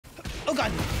Oh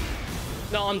god!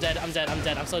 No, I'm dead. I'm dead. I'm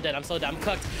dead. I'm so dead. I'm so dead. I'm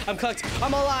cooked. I'm cooked.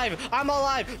 I'm alive. I'm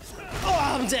alive. Oh,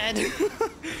 I'm dead.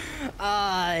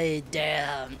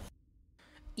 Damn.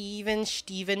 Even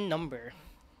Steven number.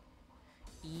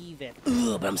 Even.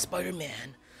 Ugh, but I'm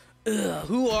Spider-Man. Ugh,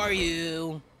 who are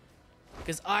you?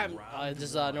 Because I'm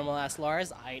just normal ass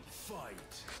Lars.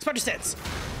 Spider sense.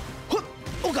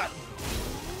 Oh god.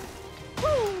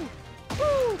 Woo.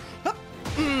 Woo. Hup.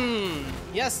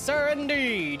 Yes sir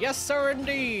indeed. Yes sir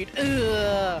indeed.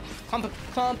 Ugh.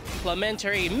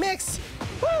 Complementary mix.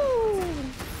 Woo.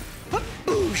 Hup.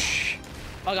 Boosh.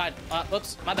 Oh god.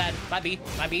 Whoops. My bad. My B.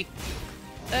 My B.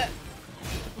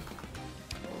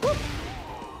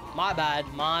 My bad,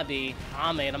 my B.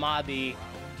 I made a my B.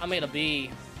 I made a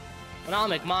B. And I'll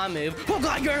make my move. Oh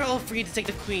god, you're all free to take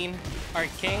the queen. Or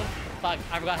king. Fuck,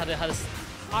 I forgot how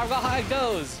it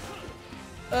goes.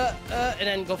 And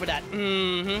then go for that.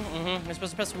 You're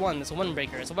supposed to press 1. It's a 1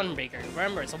 breaker. It's a 1 breaker.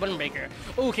 Remember, it's a 1 breaker.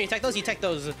 Oh, can you tech those? You tech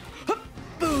those. Hup,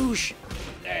 boosh.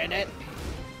 And then.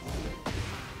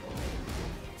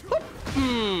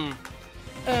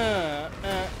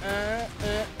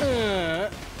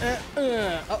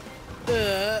 Hup.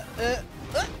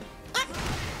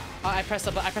 I pressed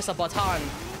a button. I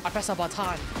pressed a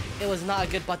button. It was not a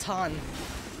good button.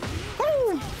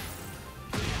 Woo!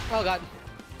 Oh god.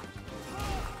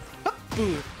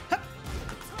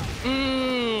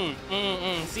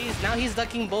 See, now he's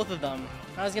ducking both of them.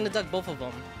 I was gonna duck both of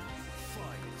them.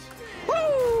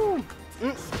 Woo!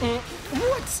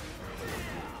 What?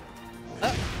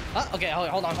 Okay,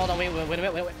 hold on, wait a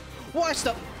minute. Watch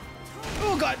the.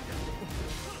 Oh god.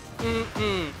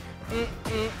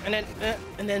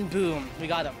 And then boom, we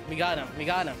got him.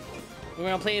 We're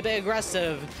gonna play a bit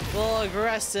aggressive, a little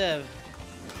aggressive.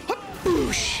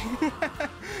 Boosh.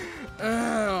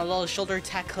 A little shoulder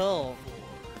tackle.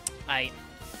 Aight.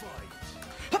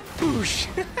 Boosh.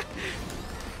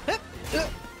 And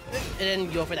then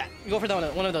you go for that. You go for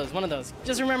one of those.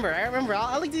 Just remember, I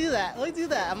like to do that.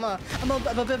 I'm a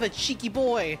bit of a cheeky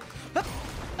boy.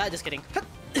 Just kidding.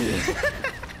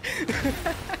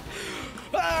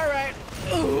 All right.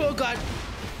 Oh god.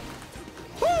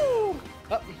 Woo.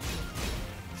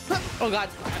 Oh god.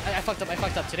 I fucked up.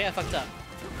 Today I fucked up.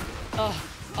 Oh,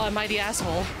 mighty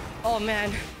asshole. Oh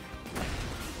man.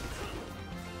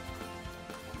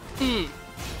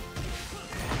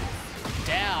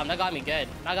 Damn, that got me good.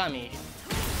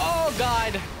 Oh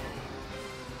god.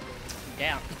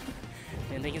 Damn.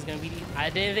 Didn't think he was gonna be.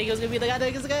 I didn't think it was gonna be the guy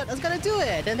that was gonna do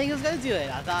it. I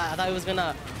thought he was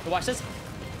gonna. Watch this.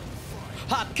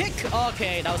 Hop kick.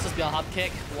 Okay, that was supposed to be a hop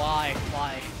kick. Why?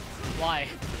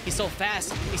 He's so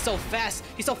fast. He's so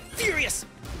furious.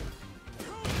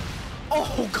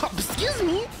 Oh god, excuse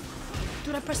me.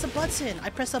 Dude, I pressed a button.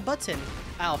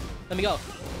 Ow. Let me go.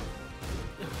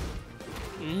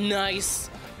 Nice.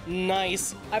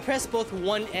 I pressed both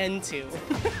 1 and 2.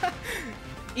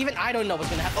 Even I don't know what's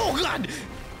gonna happen. Oh god!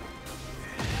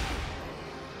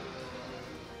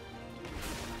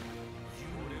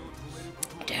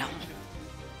 Damn.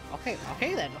 Okay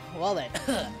then. Well then.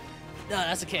 No,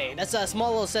 that's okay. That's a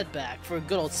small little setback for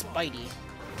good old Spidey.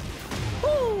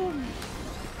 Woo!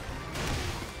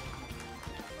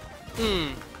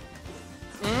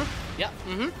 Yep.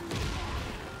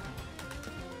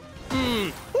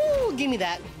 Ooh, give me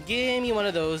that. Give me one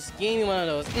of those.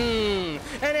 And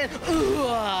then,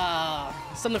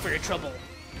 something for your trouble.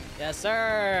 Yes,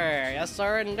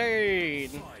 sir,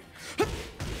 indeed.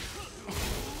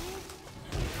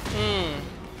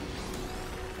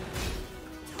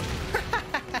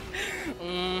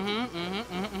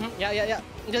 Yeah.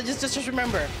 Just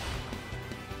remember,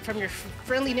 from your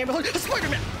friendly neighborhood,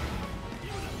 Spider-Man.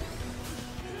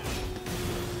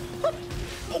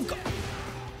 Oh god.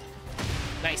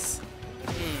 Nice.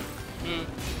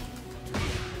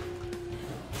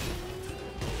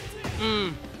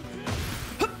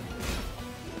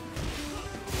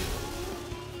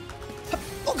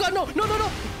 Oh god, no.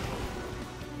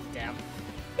 Damn.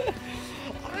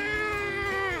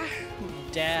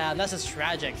 Damn, that's just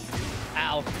tragic.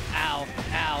 Ow.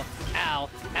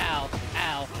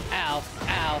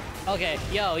 Okay,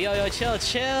 yo, chill.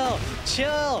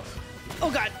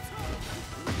 Oh god.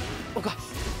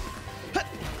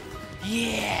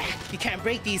 Yeah, you can't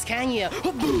break these, can you?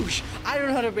 Oh, boosh! I don't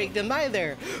know how to break them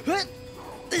either.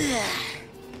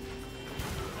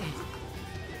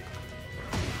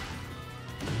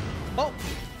 Oh,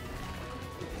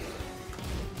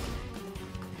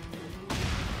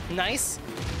 nice.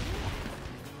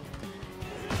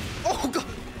 Oh god!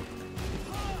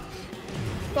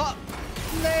 Oh,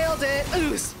 nailed it.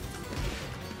 Ooze.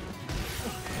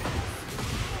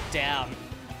 Damn,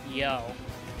 yo.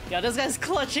 Yeah, this guy's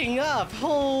clutching up.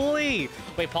 Holy.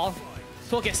 Wait, Paul.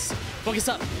 Focus. Focus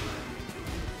up.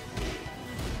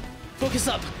 Focus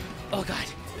up. Oh, God.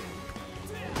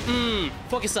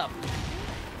 Focus up.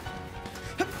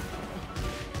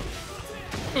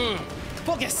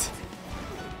 Focus.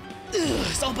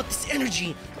 It's all about this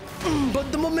energy.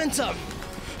 But the momentum.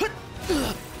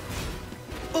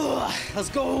 Let's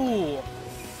go.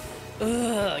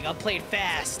 I gotta play it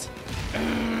fast.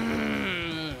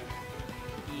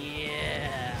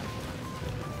 Yeah.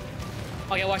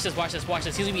 Okay, watch this, watch this, watch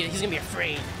this. He's gonna be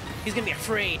afraid. He's gonna be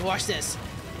afraid. Watch this.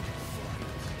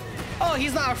 Oh,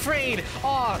 he's not afraid.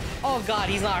 Oh God,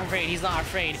 he's not afraid. He's not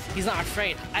afraid. He's not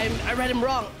afraid. I read him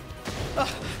wrong.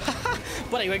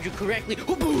 But I read you correctly.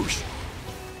 Boosh.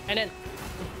 And then.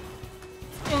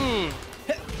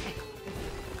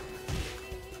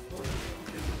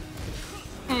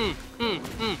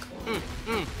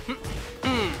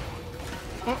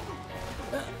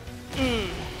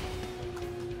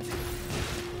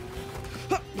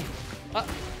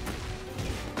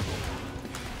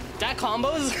 That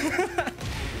combos?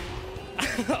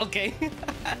 Okay.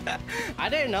 I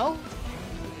didn't know.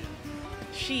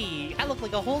 Gee, I look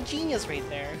like a whole genius right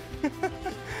there.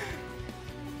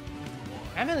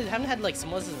 I haven't had like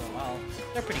Samosas in a while.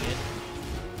 They're pretty good.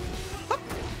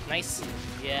 Nice.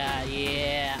 Yeah,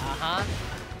 yeah,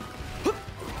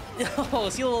 Oh,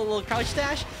 see a little crouch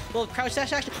dash? Little crouch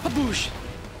dash action. Boosh!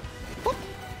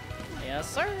 Yes,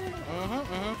 sir.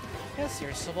 Yes,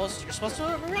 you're supposed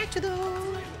to react to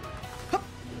those.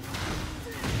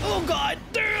 Oh God,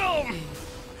 damn!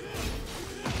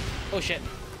 Oh shit.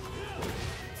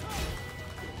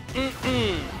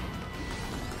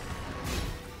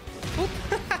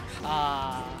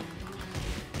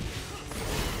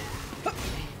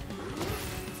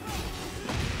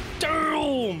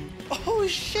 Damn! Oh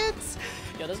shit!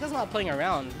 Yo, this guy's not playing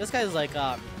around. This guy's like,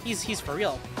 he's for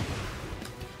real.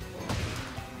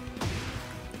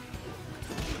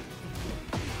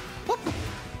 Whoop.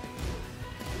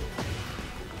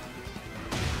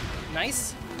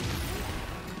 Nice.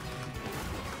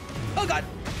 Oh God!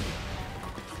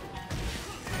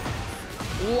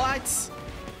 What?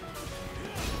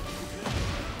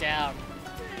 Down.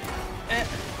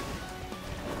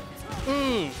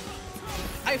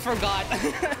 I forgot.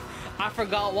 I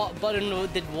forgot what button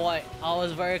did what. I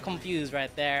was very confused right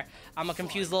there. I'm a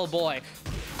confused little boy.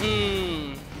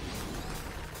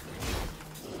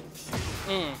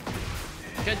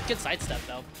 Good sidestep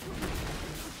though.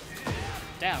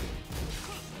 Down.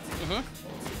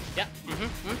 Yeah.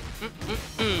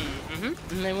 And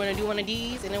then we're gonna do one of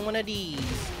these, and then one of these,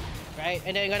 right?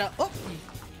 And then you're gonna. Oh.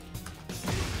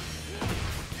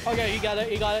 Okay, you got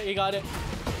it. You got it. You got it.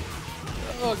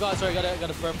 Oh God, sorry.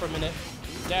 Gotta burp for a minute.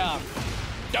 Damn.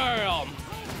 Damn.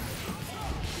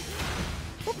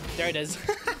 Oop, there it is.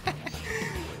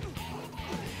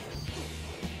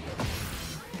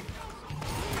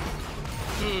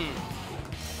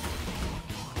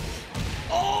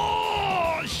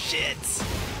 Oh shit!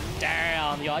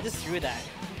 Damn, yo, I just threw that.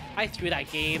 I threw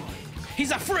that game.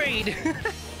 He's afraid.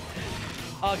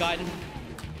 Oh God.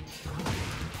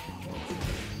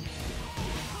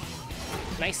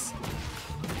 Nice.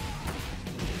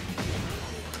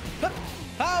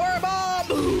 Power bomb!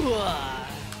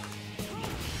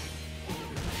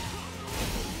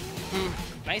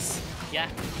 Nice. Yeah.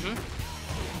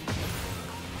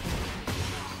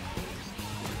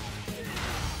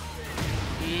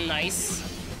 Nice.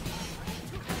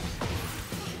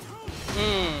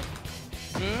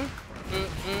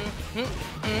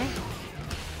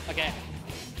 Okay.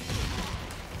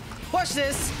 Watch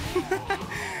this.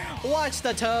 Watch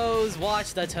the toes.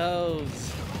 Watch the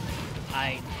toes.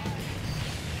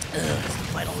 It's the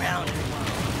final round.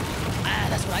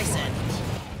 That's what I said.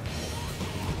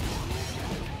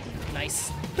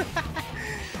 Nice.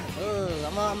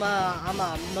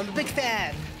 I'm a big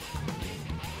fan.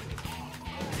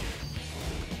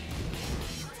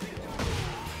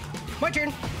 My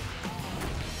turn.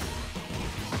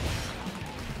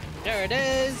 There it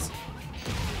is.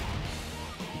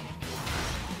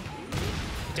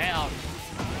 Down.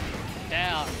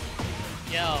 Down.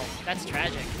 Yo, that's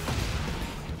tragic.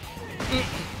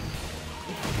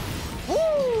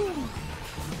 Woo!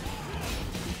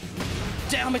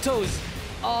 Down my toes.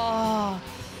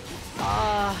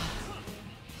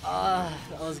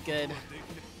 That was good.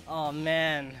 Oh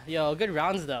man, yo, good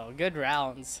rounds though. Good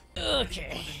rounds.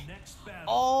 Okay.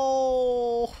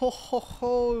 Oh, ho, ho,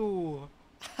 ho.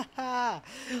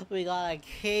 We got a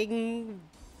king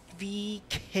v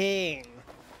king.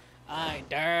 Alright,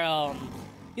 damn.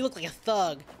 You look like a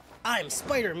thug. I'm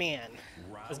Spider-Man.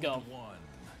 Let's go.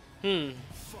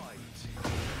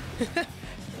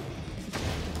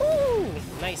 Woo!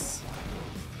 Nice.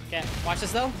 Okay, watch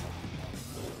this though.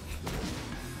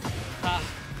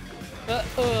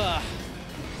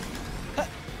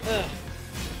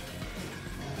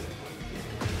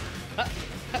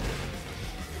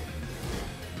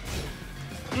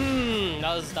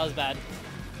 That was bad.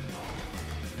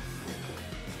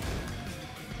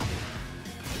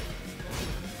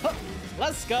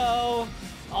 Let's go.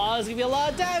 Oh, there's gonna be a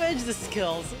lot of damage. This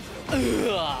kills.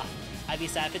 I'd be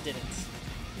sad if it didn't.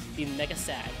 Be mega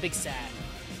sad. Big sad.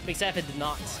 Big sad if it did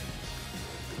not.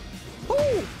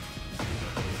 Woo!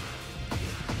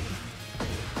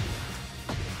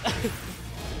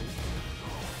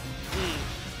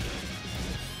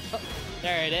 Oh,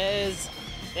 there it is.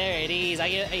 There it is. I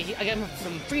get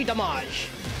some free damage.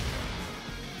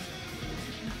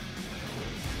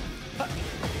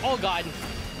 Oh god.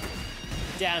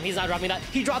 Damn, he's not dropping that.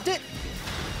 He dropped it.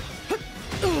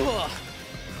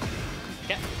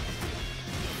 Okay.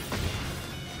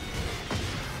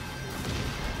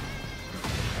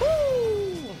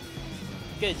 Woo!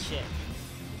 Good shit.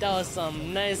 That was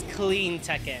some nice clean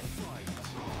Tekken.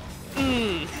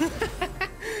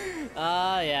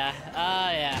 Oh yeah. Oh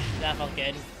yeah. That felt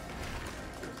good.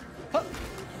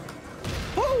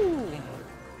 Woo!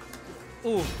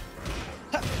 Ooh.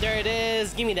 There it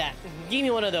is. Give me that. Give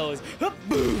me one of those.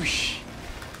 Boosh!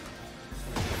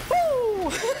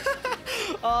 Woo!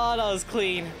 Oh, that was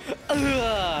clean.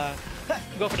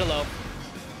 Go for the low.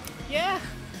 Yeah.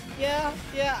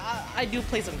 I do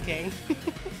play some King.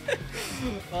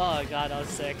 Oh god, that was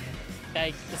sick.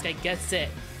 This guy gets it.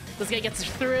 This guy gets the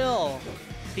thrill.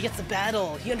 He gets the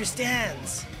battle. He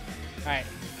understands. All right.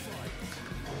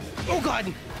 Oh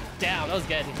god. Damn, that was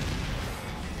good.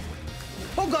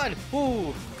 Oh god.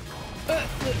 Ooh.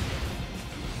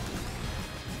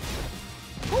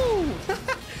 Ooh.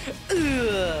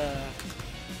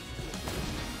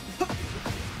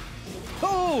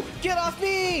 Oh, get off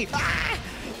me! Ah!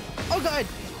 Oh god.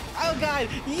 Oh god.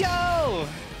 Yo.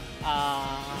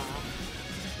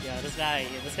 Yeah, this guy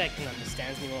can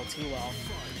understands me a little too well.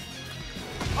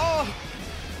 Oh!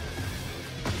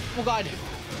 Oh god!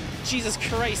 Jesus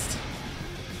Christ!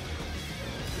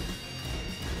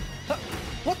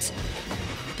 What?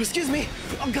 Excuse me!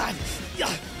 Oh god!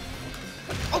 Yeah!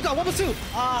 Oh god, 1 plus 2!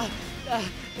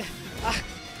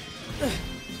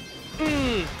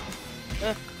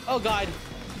 Oh god!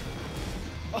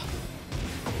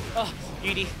 Oh,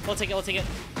 beauty. We'll take it, we'll take it.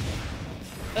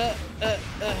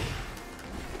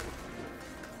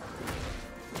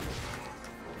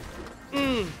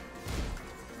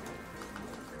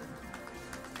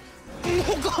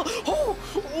 Oh god!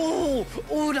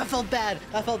 Oh, that felt bad.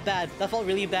 That felt bad. That felt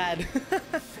really bad.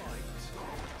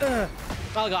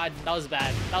 Oh god, that was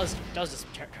bad. That was just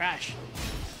trash.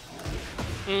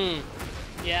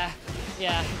 Yeah,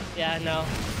 no.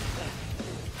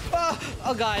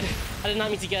 Oh god, I did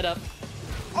not mean to get up.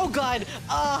 Oh god,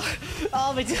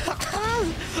 oh my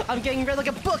I'm getting read like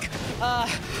a book.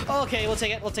 Okay, we'll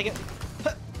take it.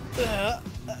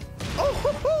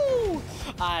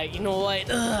 Oh, you know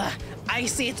what? I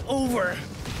say it's over.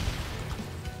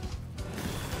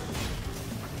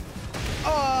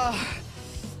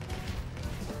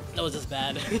 That was just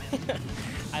bad.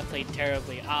 I played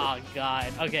terribly. Oh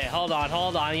god. Okay, hold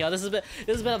on. Yo, this is a bit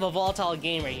of a volatile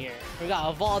game right here. We got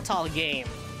a volatile game.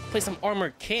 Play some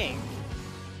Armored King.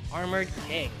 Armored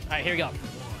King. All right, here we go.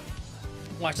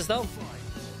 Watch this though.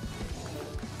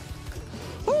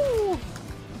 Woo!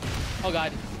 Oh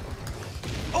god.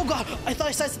 Oh god! I thought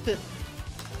I sidestepped it.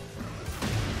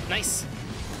 Nice.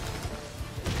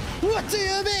 What do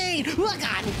you mean? Oh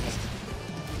god!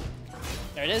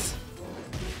 There it is.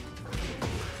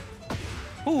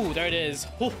 Ooh, there it is.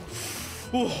 Ooh.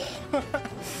 Ooh.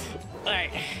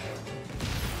 Alright.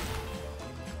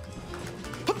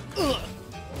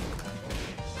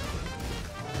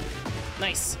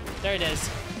 Nice. There it is.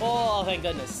 Oh, thank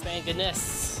goodness. Thank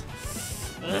goodness.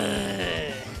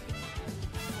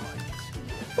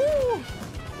 Woo!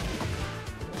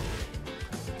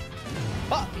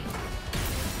 Ah.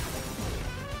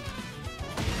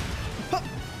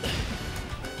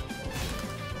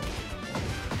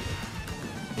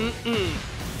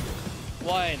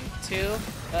 One, two,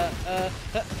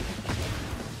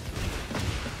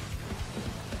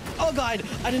 Oh god,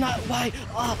 I did not, why?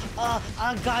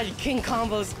 God, King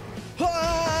combos.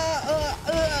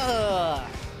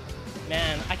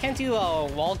 Man, I can't do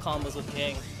wall combos with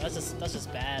King. That's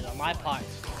just bad on my part.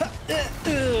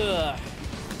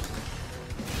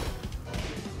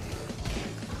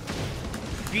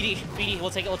 Beauty, we'll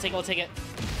take it.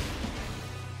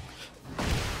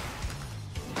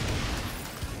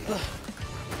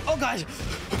 Oh god!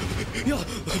 Yo,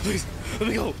 please, let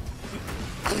me go.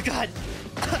 Oh god.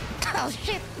 Oh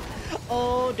shit.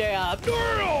 Oh damn.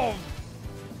 Damn.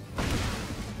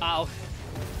 Ow.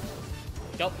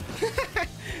 Go.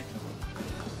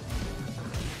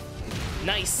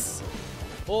 Nice.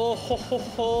 Oh ho ho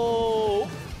ho. Ugh,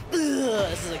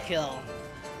 this is a kill.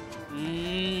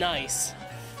 Nice.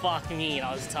 Fuck me,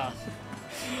 that was tough.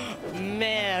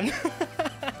 Man.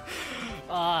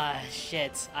 Ah,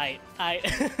 shit. I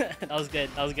that was good.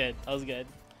 That was good. That was good.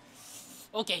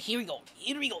 Okay, here we go.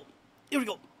 Here we go. Here we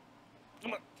go.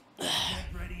 Come on.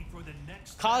 Ready for the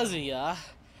next Kazuya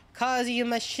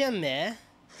Mashime.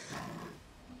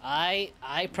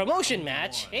 I promotion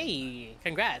match. Hey,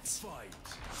 congrats. fight.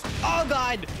 Oh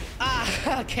god.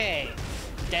 Ah, okay.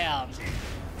 Damn.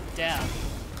 Damn.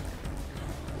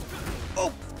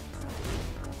 Oh.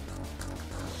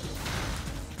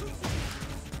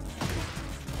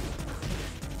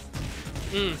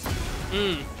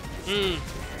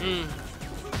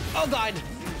 Oh god.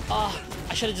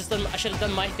 I should have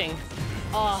done my thing.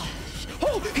 Oh,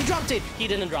 he dropped it. He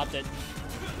didn't drop it.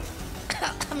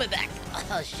 I'm back.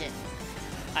 Oh shit.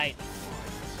 Alright.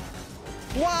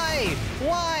 Why?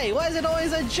 Why? Why is it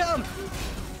always a jump?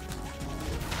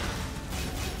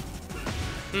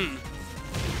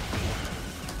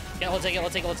 Yeah, we'll take it, we'll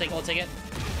take it, we'll take it, we'll take it.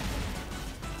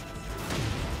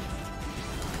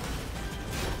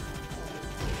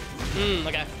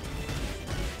 Okay.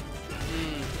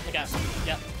 Okay,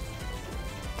 yep.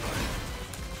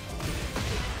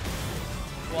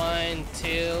 1,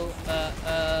 2,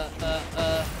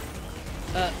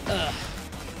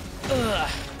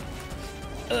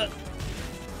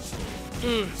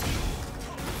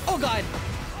 Oh god!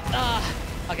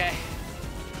 Okay.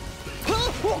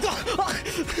 Oh god!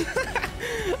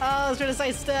 I was trying to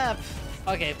sidestep.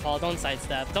 Okay, Paul, don't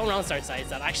sidestep. Don't round start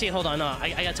sidestep. Actually, hold on, no. I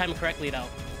gotta time it correctly though.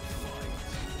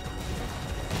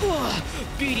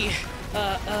 Beauty.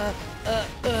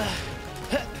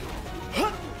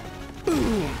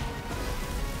 Boom.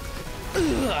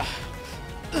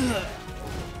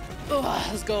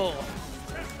 Let's go.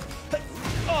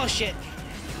 Oh shit.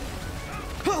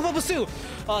 Oh, Bubble Sue.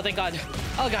 Oh, thank God.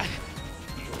 Oh god.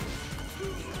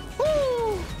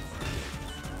 Woo.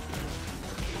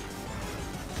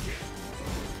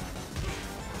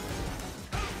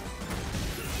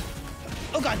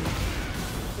 Oh god.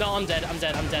 No, I'm dead. I'm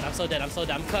dead. I'm dead. I'm so dead. I'm so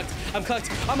dead. I'm cooked. I'm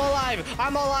cooked. I'm alive.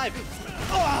 I'm alive.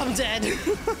 Oh, I'm dead.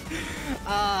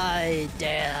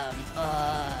 Damn.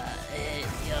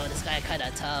 Yo, this guy kind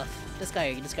of tough. This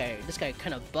guy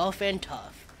kind of buff and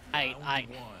tough. Round 1.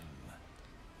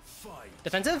 Fight.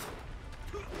 Defensive.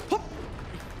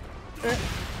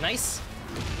 Nice.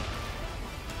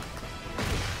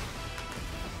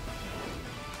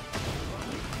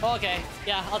 Okay.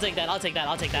 Yeah, I'll take that. I'll take that.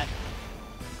 I'll take that.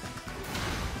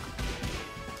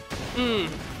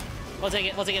 We'll take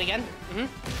it. We'll take it again.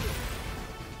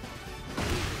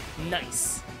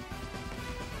 Nice.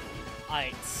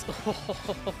 Alright.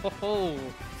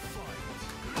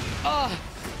 Oh.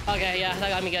 Okay. Yeah. That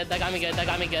got me good. That got me good. That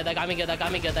got me good. That got me good. That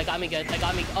got me good. That got me good. That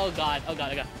got me. Oh god. Oh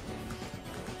god. Oh god.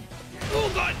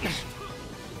 Oh god.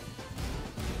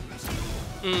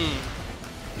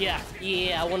 Yeah.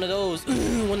 Yeah. One of those.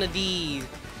 One of these.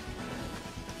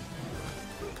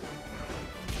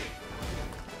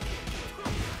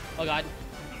 Oh god.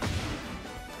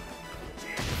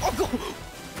 Oh go!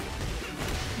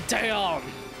 Damn!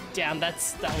 Damn, that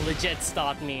legit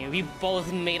stopped me. We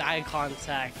both made eye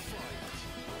contact.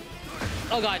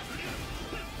 Oh god.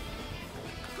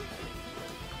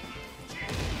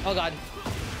 Oh god.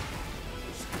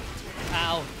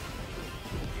 Ow.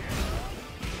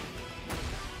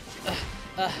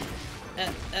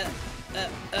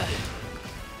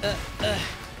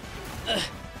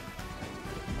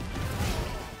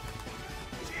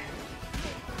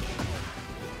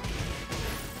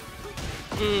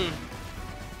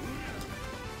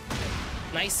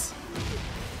 Nice.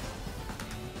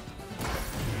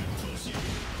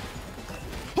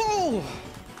 Oh!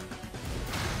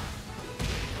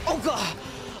 Oh god!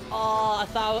 Oh, I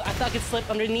thought I could slip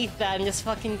underneath that and just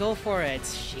fucking go for it.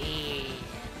 Shit.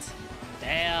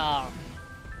 Damn.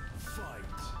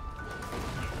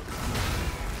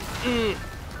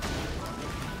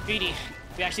 Greedy.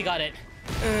 We actually got it.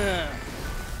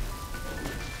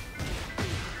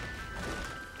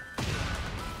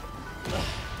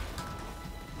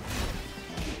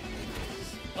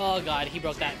 Oh god, he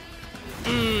broke that.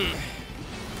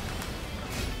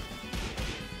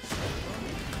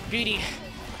 Beauty.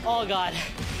 Oh god.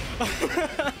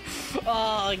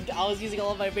 Oh, I was using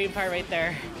all of my brain power right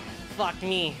there. Fuck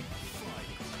me.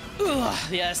 Ugh,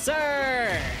 yes,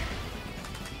 sir.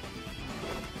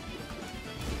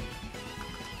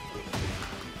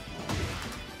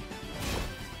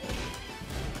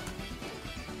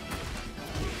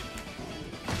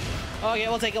 Okay,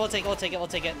 we'll take it, we'll take it, we'll take it, we'll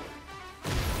take it.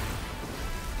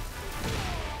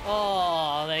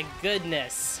 Oh, my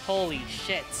goodness. Holy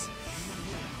shit.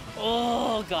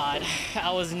 Oh, God.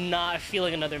 I was not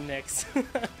feeling another mix.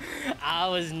 I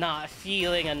was not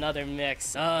feeling another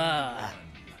mix.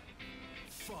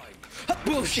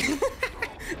 Boosh!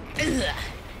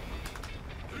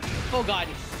 Oh, God.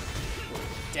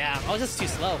 Damn, I was just too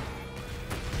slow.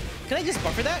 Can I just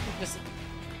buffer that? Just...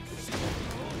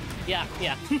 Yeah,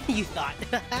 yeah. You thought.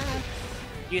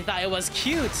 You thought it was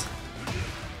cute.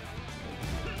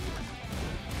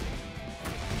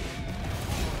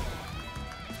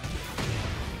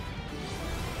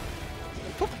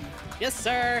 Yes,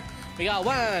 sir. We got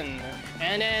 1,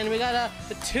 and then we got a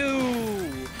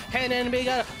 2, and then we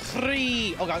got a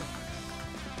 3. Oh, God.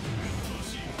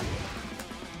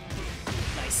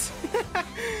 Nice.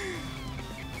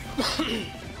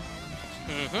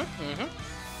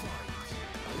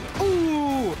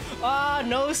 Ooh! Ah,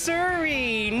 no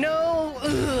siree! No!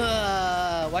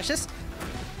 Ugh. Watch this.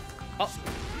 Oh.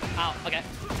 Ow. Okay.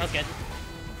 That was good.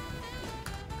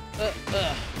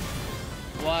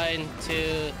 1,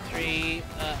 2, 3.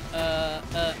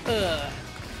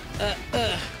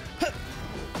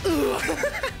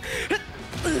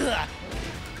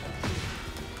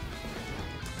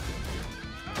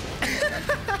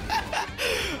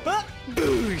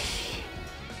 Boosh!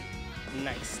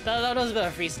 Nice. That was a bit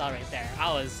of a freestyle right there.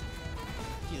 I was...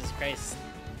 Jesus Christ.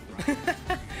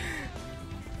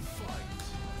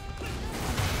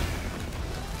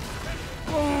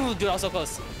 Oh, dude, I was so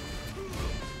close.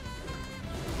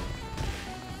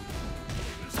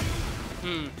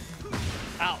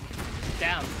 Ow.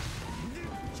 Damn.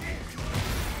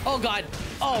 Oh, God.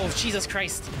 Oh, Jesus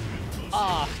Christ.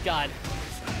 Oh, God.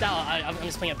 I'm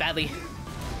just playing it badly.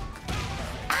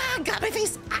 Ah, got my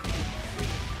face. Ah.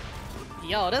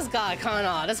 Yo, this guy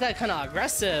kinda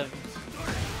aggressive.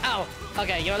 Ow.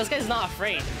 Okay, yo, this guy's not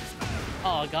afraid.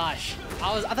 Oh gosh,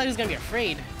 I thought he was gonna be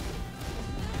afraid.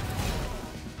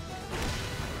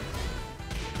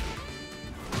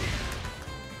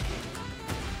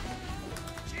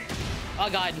 Oh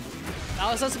God,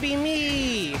 that was supposed to be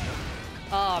me.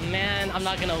 Oh man, I'm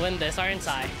not gonna win this, aren't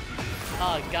I?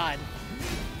 Oh God.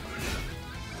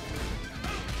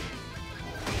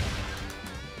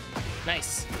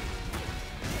 Nice.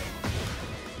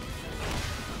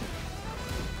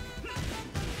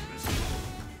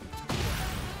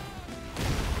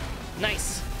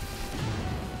 Nice.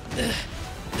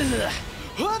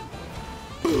 Hup.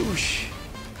 Boosh.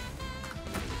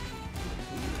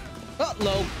 Oh,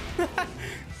 low.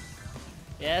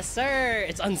 Yes, sir.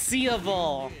 It's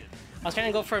unseeable. I was trying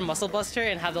to go for a muscle buster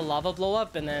and have the lava blow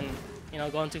up and then, you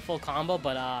know, go into full combo,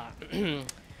 but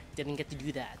didn't get to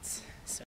do that. So